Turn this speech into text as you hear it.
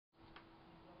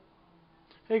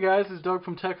Hey guys, it's Doug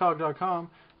from TechHog.com,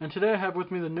 and today I have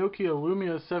with me the Nokia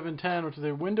Lumia 710, which is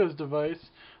a Windows device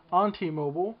on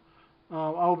T-Mobile.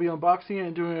 I will be unboxing it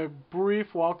and doing a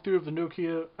brief walkthrough of the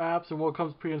Nokia apps and what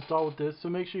comes pre-installed with this, so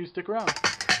make sure you stick around.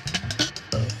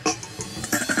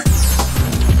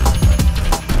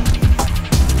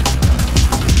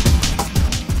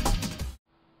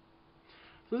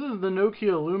 So this is the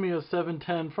Nokia Lumia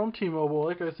 710 from T-Mobile,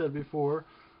 like I said before.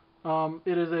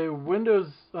 It is a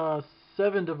Windows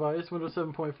 7 device, Windows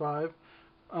 7.5,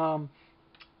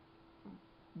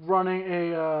 running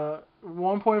a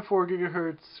 1.4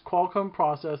 gigahertz Qualcomm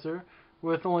processor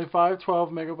with only 512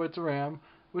 megabytes of RAM,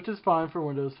 which is fine for a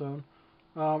Windows phone.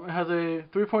 It has a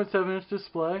 3.7-inch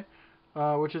display,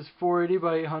 which is 480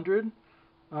 by 800.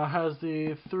 Has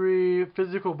the 3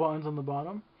 physical buttons on the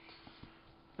bottom.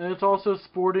 And it's also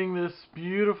sporting this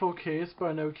beautiful case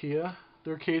by Nokia.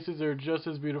 Their cases are just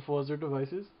as beautiful as their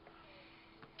devices.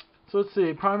 So let's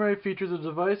see, primary features of the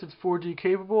device, it's 4G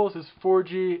capable. This is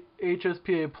 4G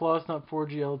HSPA+, not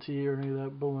 4G LTE or any of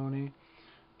that baloney.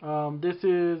 This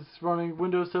is running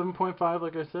Windows 7.5,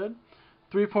 like I said.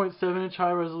 3.7-inch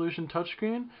high-resolution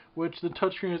touchscreen, which the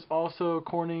touchscreen is also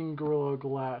Corning Gorilla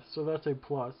Glass, so that's a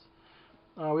plus.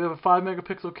 We have a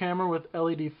 5-megapixel camera with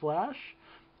LED flash,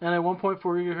 and a 1.4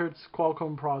 gigahertz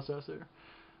Qualcomm processor.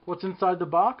 What's inside the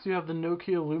box? You have the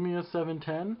Nokia Lumia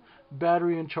 710,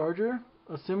 battery and charger,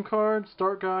 a SIM card,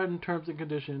 start guide, and terms and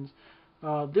conditions.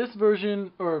 This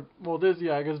version,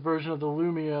 version of the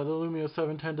Lumia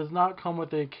 710 does not come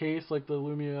with a case like the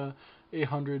Lumia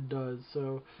 800 does.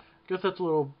 So I guess that's a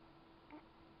little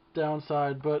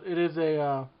downside, but it is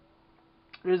a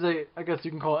I guess you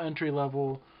can call it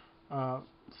entry-level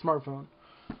smartphone.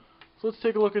 So let's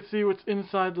take a look and see what's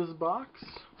inside this box.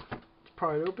 Let's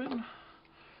pry it open.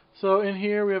 So in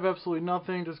here we have absolutely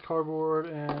nothing, just cardboard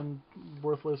and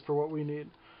worthless for what we need.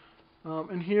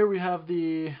 In here we have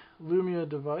the Lumia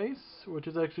device, which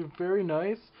is actually very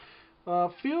nice.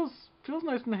 Feels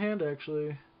nice in the hand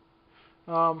actually.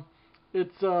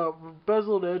 It's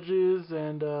bezeled edges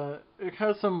and it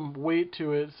has some weight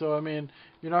to it, so I mean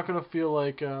you're not gonna feel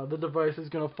like the device is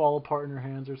gonna fall apart in your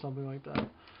hands or something like that.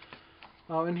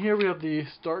 In here we have the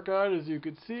start guide, as you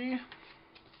could see.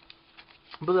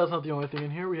 But that's not the only thing. In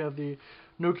here we have the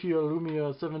Nokia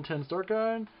Lumia 710 start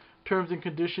guide, terms and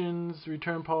conditions,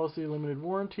 return policy, limited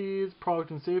warranties,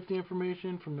 product and safety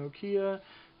information from Nokia.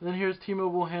 And then here's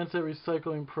T-Mobile handset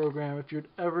recycling program. If you'd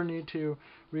ever need to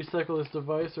recycle this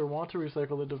device or want to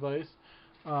recycle the device,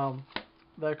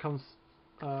 that comes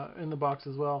in the box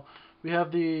as well. We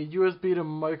have the USB to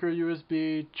micro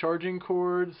USB charging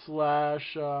cord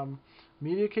slash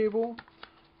media cable.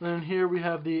 Then here we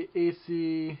have the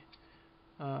AC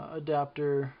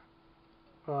adapter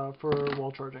for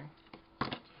wall charging.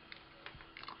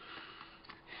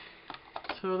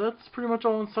 So that's pretty much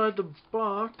all inside the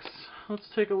box. Let's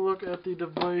take a look at the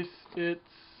device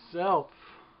itself.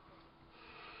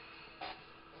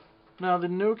 Now the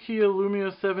Nokia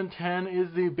Lumia 710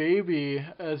 is the baby,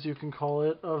 as you can call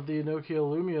it, of the Nokia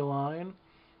Lumia line.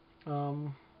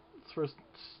 Let's first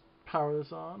power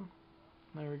this on.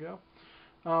 There we go.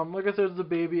 Like I said, it's the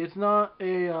baby. It's not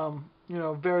a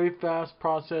very fast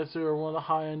processor or one of the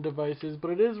high-end devices,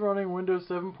 but it is running Windows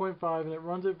 7.5 and it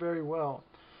runs it very well.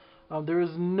 There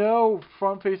is no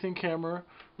front-facing camera,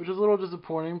 which is a little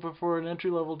disappointing, but for an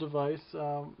entry-level device,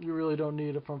 you really don't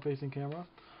need a front-facing camera.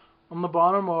 On the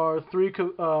bottom are three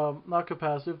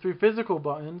physical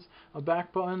buttons, a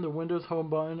back button, the Windows Home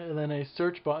button, and then a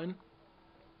search button.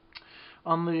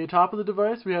 On the top of the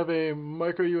device, we have a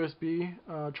micro USB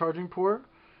charging port.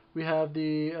 We have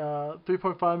the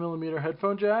 3.5mm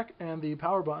headphone jack and the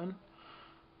power button.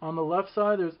 On the left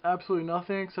side, there's absolutely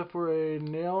nothing except for a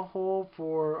nail hole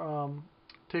for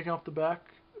taking off the back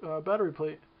battery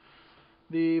plate.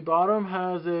 The bottom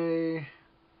has a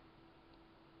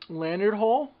lanyard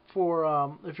hole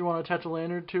for if you want to attach a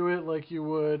lanyard to it like you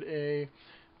would a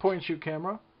point-and-shoot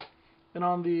camera. And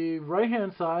on the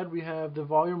right-hand side, we have the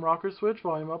volume rocker switch,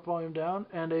 volume up, volume down,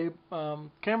 and a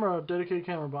dedicated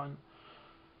camera button.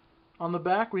 On the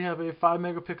back, we have a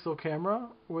 5-megapixel camera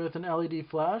with an LED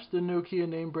flash, the Nokia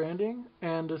name branding,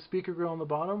 and a speaker grill on the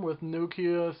bottom with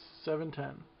Nokia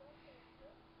 710.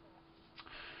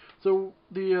 So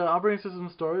the operating system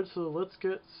started, so let's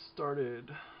get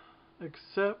started.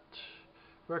 Accept,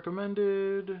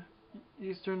 recommended,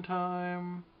 Eastern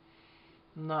Time,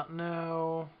 not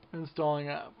now, installing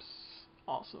apps.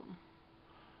 Awesome.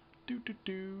 Do do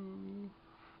do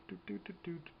do do do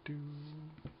do do.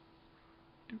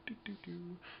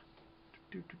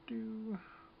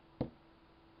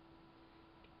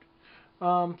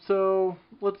 So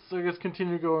let's, I guess,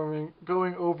 continue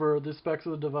going over the specs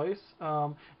of the device.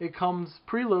 It comes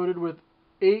preloaded with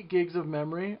 8 gigs of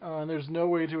memory, and there's no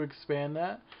way to expand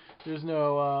that. There's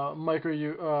no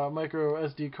micro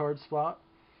SD card slot.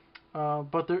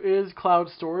 But there is cloud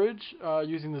storage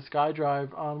using the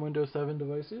SkyDrive on Windows 7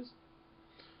 devices.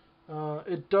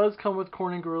 It does come with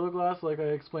Corning Gorilla Glass, like I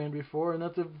explained before, and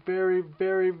that's a very,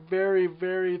 very, very,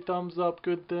 very thumbs up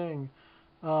good thing.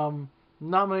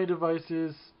 Not many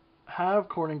devices have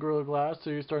Corning Gorilla Glass,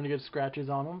 so you're starting to get scratches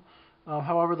on them.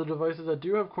 However, the devices that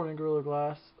do have Corning Gorilla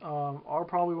Glass are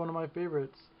probably one of my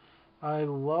favorites. I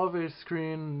love a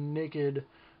screen naked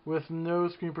with no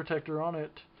screen protector on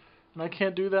it. And I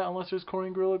can't do that unless there's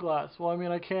Corning Gorilla Glass. Well, I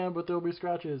mean, I can, but there'll be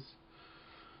scratches.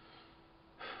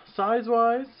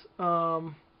 Size-wise,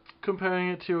 comparing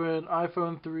it to an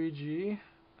iPhone 3G,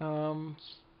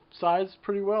 size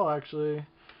pretty well, actually.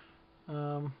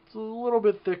 It's a little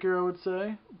bit thicker, I would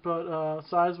say, but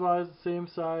size-wise, same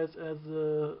size as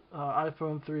the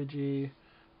iPhone 3G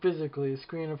physically.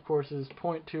 Screen, of course, is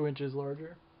 0.2 inches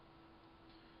larger.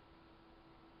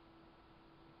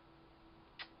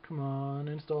 Come on,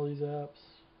 install these apps.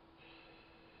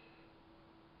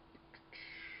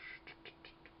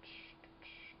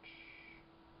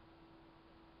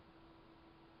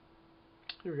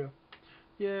 Here we go.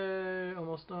 Yay,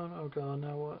 almost done. Oh god,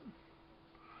 now what?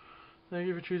 Thank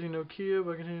you for choosing Nokia.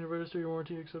 By continuing to register your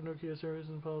warranty, accept Nokia service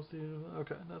and policy.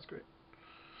 Okay, that's great.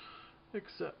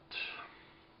 Accept.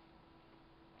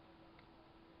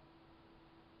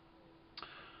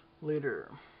 Later.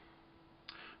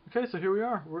 Okay, so here we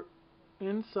are. We're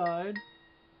inside.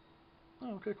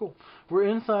 Oh, okay, cool. We're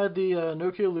inside the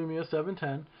Nokia Lumia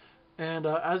 710. And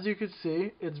as you can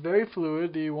see, it's very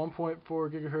fluid. The 1.4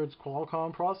 gigahertz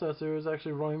Qualcomm processor is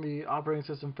actually running the operating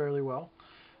system fairly well.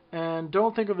 And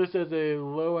don't think of this as a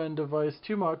low-end device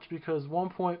too much, because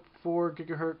 1.4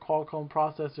 gigahertz Qualcomm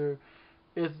processor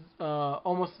is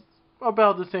almost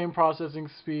about the same processing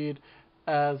speed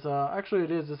as, actually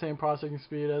it is the same processing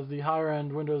speed as the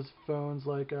higher-end Windows phones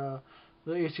like the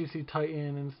HTC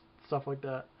Titan and stuff like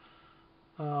that.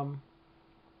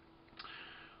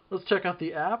 Let's check out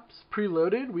the apps.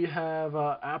 Preloaded, we have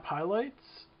app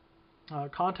highlights,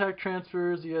 contact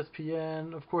transfers,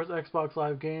 ESPN, of course Xbox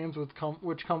Live Games,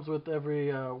 which comes with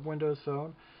every Windows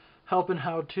phone. Help and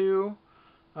how-to.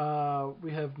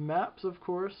 We have maps, of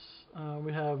course.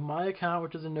 We have My Account,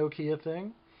 which is a Nokia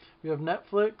thing. We have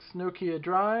Netflix, Nokia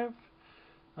Drive,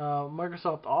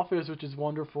 Microsoft Office, which is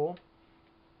wonderful.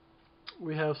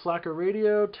 We have Slacker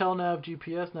Radio, Telnav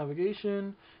GPS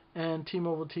navigation, and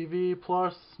T-Mobile TV,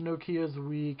 plus Nokia's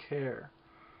We Care.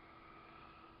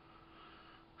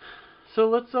 So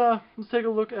let's take a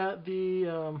look at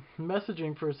the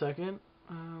messaging for a second.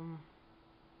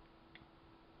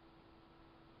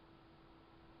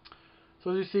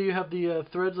 So as you see, you have the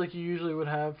threads like you usually would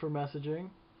have for messaging.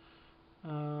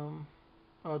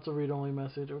 Oh, it's a read-only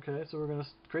message. Okay, so we're going to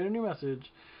create a new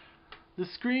message. The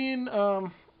screen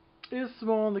is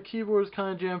small and the keyboard is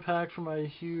kind of jam-packed for my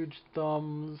huge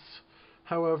thumbs.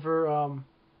 However,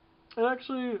 it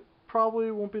actually probably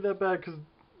won't be that bad because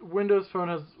Windows Phone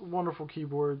has wonderful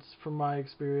keyboards from my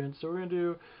experience. So we're going to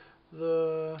do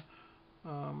the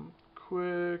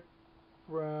quick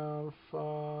brown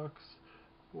fox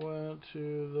went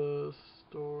to the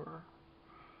store.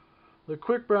 The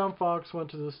quick brown fox went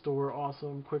to the store.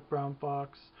 Awesome, quick brown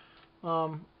fox.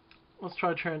 Let's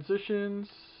try transitions.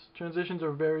 Transitions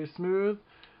are very smooth.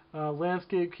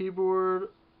 Landscape keyboard.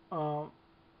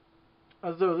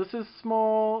 As though this is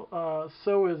small,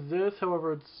 so is this.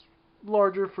 However, it's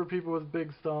larger for people with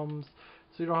big thumbs,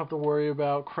 so you don't have to worry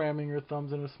about cramming your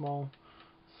thumbs in a small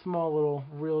little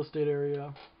real estate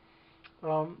area.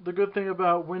 The good thing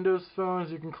about Windows Phone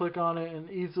is you can click on it and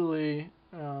easily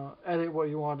edit what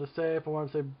you want to say. If I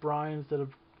want to say Brian instead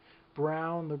of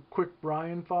Brown, the quick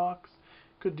Brian Fox,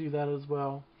 could do that as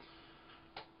well.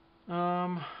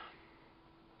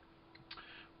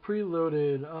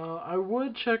 Preloaded. I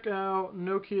would check out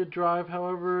Nokia Drive,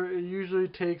 however, it usually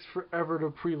takes forever to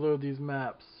preload these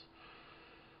maps.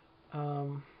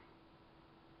 But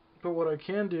what I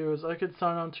can do is I could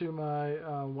sign on to my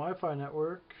Wi-Fi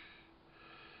network,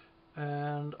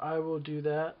 and I will do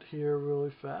that here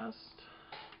really fast.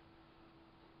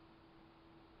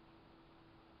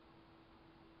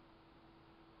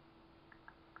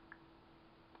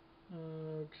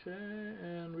 Okay,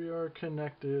 and we are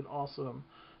connected. Awesome.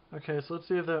 Okay, so let's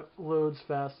see if that loads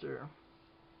faster.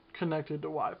 Connected to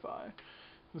Wi-Fi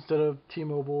instead of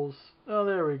T-Mobile's. Oh,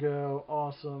 there we go.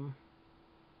 Awesome.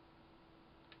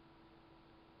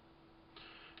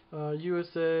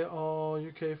 USA, all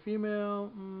UK female.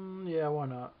 Yeah, why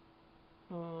not?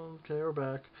 Okay, we're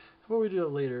back. How about we do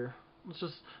that later? Let's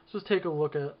just take a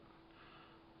look at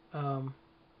um,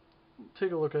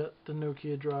 the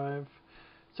Nokia Drive.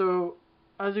 So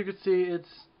as you can see, it's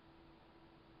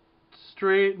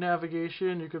straight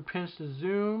navigation. You could pinch to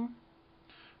zoom,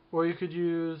 or you could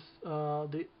use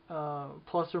the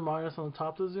plus or minus on the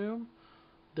top of the zoom.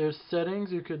 There's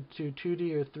settings. You could do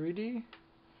 2D or 3D.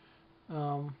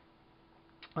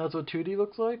 That's what 2D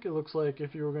looks like. It looks like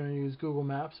if you were going to use Google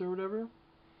Maps or whatever.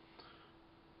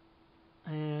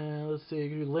 And let's see, you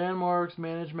can do landmarks,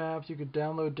 manage maps. You could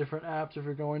download different apps if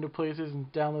you're going to places and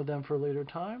download them for a later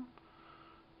time.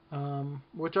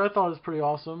 Which I thought is pretty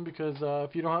awesome because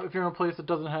if you're in a place that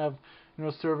doesn't have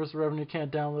service or revenue, you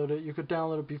can't download it. You could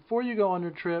download it before you go on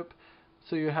your trip,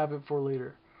 so you have it for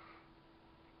later.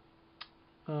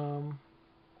 So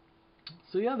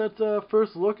yeah, that's a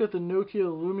first look at the Nokia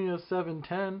Lumia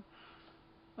 710.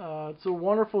 It's a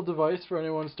wonderful device for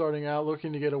anyone starting out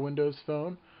looking to get a Windows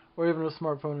phone or even a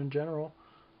smartphone in general.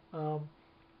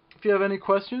 If you have any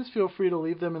questions, feel free to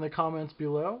leave them in the comments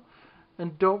below.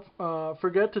 And don't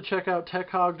forget to check out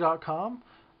TechHog.com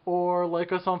or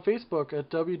like us on Facebook at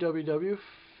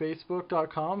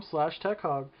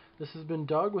www.facebook.com/TechHog. This has been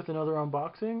Doug with another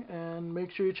unboxing, and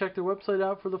make sure you check the website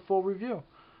out for the full review.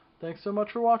 Thanks so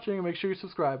much for watching, and make sure you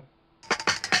subscribe.